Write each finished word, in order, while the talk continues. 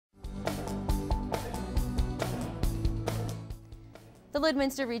The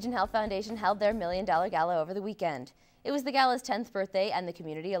Lloydminster Region Health Foundation held their $1 million gala over the weekend. It was the gala's 10th birthday, and the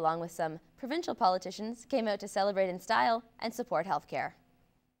community, along with some provincial politicians, came out to celebrate in style and support healthcare.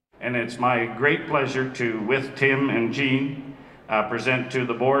 And it's my great pleasure to, with Tim and Jean, present to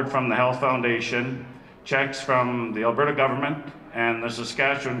the board from the Health Foundation checks from the Alberta government and the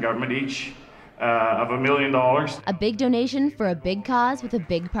Saskatchewan government, each of $1 million. A big donation for a big cause with a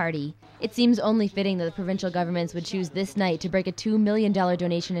big party. It seems only fitting that the provincial governments would choose this night to break a $2 million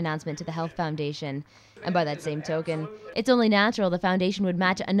donation announcement to the Health Foundation. And by that same token, it's only natural the foundation would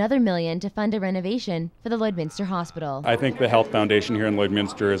match another $1 million to fund a renovation for the Lloydminster Hospital. I think the Health Foundation here in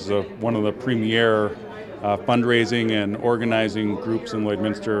Lloydminster is one of the premier fundraising and organizing groups in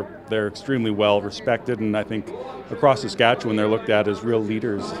Lloydminster. They're extremely well respected, and I think across Saskatchewan they're looked at as real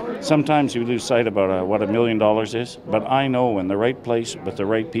leaders. Sometimes you lose sight about what $1 million is, but I know in the right place with the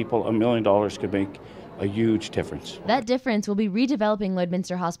right people, $1 million could make a huge difference. That difference will be redeveloping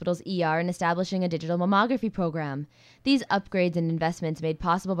Lloydminster Hospital's ER and establishing a digital mammography program. These upgrades and investments made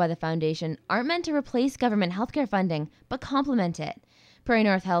possible by the foundation aren't meant to replace government healthcare funding, but complement it. Prairie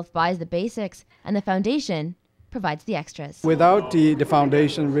North Health buys the basics, and the foundation provides the extras. Without the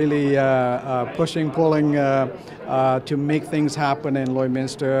foundation really pulling to make things happen in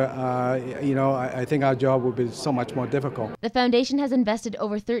Lloydminster, I think our job would be so much more difficult. The foundation has invested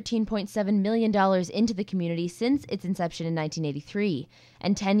over $13.7 million into the community since its inception in 1983,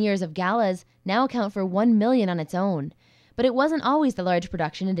 and 10 years of galas now account for $1 million on its own. But it wasn't always the large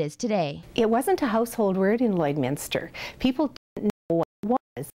production it is today. It wasn't a household word in Lloydminster. People didn't know what it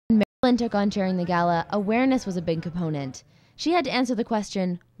was. When Marilyn took on chairing the gala, awareness was a big component. She had to answer the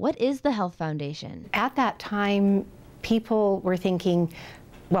question, what is the Health Foundation? At that time, people were thinking,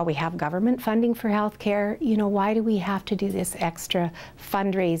 well, we have government funding for healthcare, why do we have to do this extra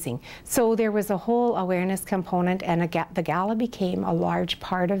fundraising? So there was a whole awareness component, and the gala became a large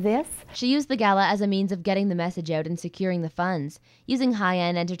part of this. She used the gala as a means of getting the message out and securing the funds. Using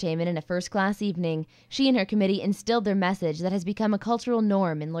high-end entertainment in a first-class evening, she and her committee instilled their message that has become a cultural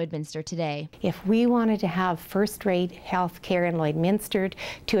norm in Lloydminster today. If we wanted to have first-rate healthcare in Lloydminster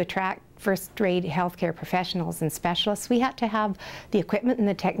to attract first-rate healthcare professionals and specialists, we had to have the equipment and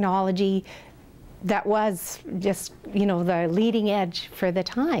the technology that was just, the leading edge for the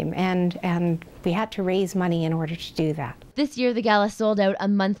time, and we had to raise money in order to do that. This year, the gala sold out a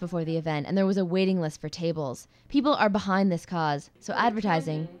month before the event, and there was a waiting list for tables. People are behind this cause, so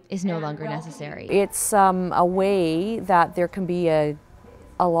advertising is no longer necessary. It's a way that there can be a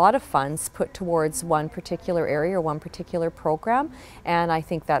lot of funds put towards one particular area or one particular program, and I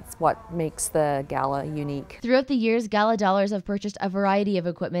think that's what makes the gala unique. Throughout the years, gala dollars have purchased a variety of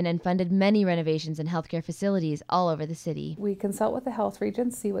equipment and funded many renovations in healthcare facilities all over the city. We consult with the health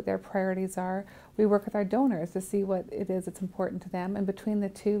regions, see what their priorities are. We work with our donors to see what it is that's important to them, and between the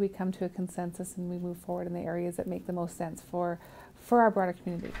two we come to a consensus and we move forward in the areas that make the most sense for our broader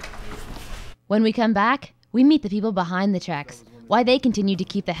community. When we come back, we meet the people behind the checks. Why they continue to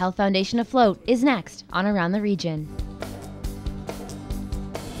keep the Health Foundation afloat is next on Around the Region.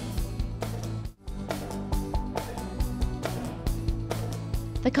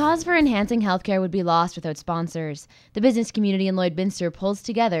 The cause for enhancing healthcare would be lost without sponsors. The business community in Lloydminster pulls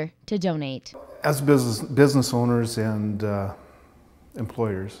together to donate. As business owners and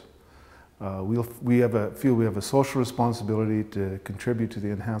employers, we feel we have a social responsibility to contribute to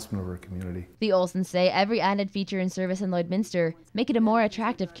the enhancement of our community. The Olsons say every added feature and service in Lloydminster make it a more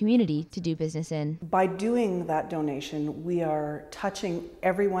attractive community to do business in. By doing that donation, we are touching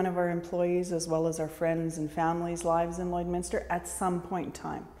every one of our employees as well as our friends and families' lives in Lloydminster at some point in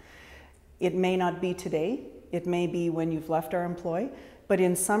time. It may not be today, it may be when you've left our employ, but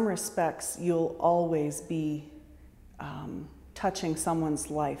in some respects you'll always be touching someone's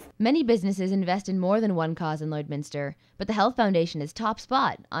life. Many businesses invest in more than one cause in Lloydminster, but the Health Foundation is top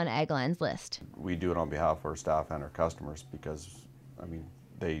spot on Agland's list. We do it on behalf of our staff and our customers because,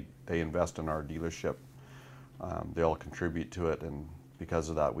 they invest in our dealership. They all contribute to it, and because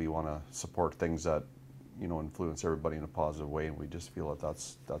of that, we want to support things that, influence everybody in a positive way, and we just feel that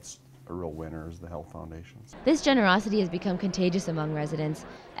that's a real winner is the Health Foundations. This generosity has become contagious among residents,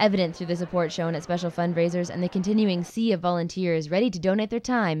 evident through the support shown at special fundraisers and the continuing sea of volunteers ready to donate their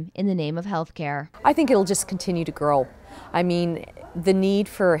time in the name of healthcare. I think it'll just continue to grow. I mean, the need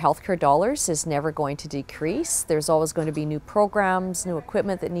for healthcare dollars is never going to decrease. There's always going to be new programs, new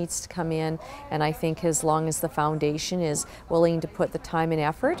equipment that needs to come in, and I think as long as the foundation is willing to put the time and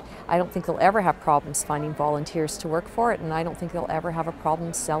effort, I don't think they'll ever have problems finding volunteers to work for it, and I don't think they'll ever have a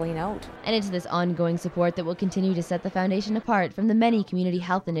problem selling out. And it's this ongoing support that will continue to set the foundation apart from the many community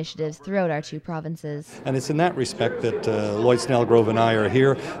health initiatives throughout our 2 provinces. And it's in that respect that Lloyd Snellgrove and I are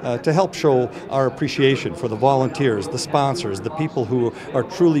here to help show our appreciation for the volunteers, the sponsors, the people who are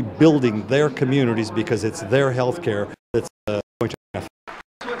truly building their communities because it's their health care that's going to benefit.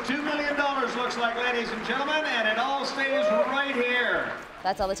 What $2 million looks like, ladies and gentlemen, and it all stays right here.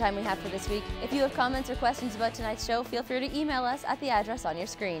 That's all the time we have for this week. If you have comments or questions about tonight's show, feel free to email us at the address on your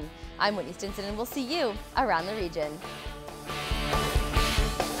screen. I'm Whitney Stinson, and we'll see you around the region.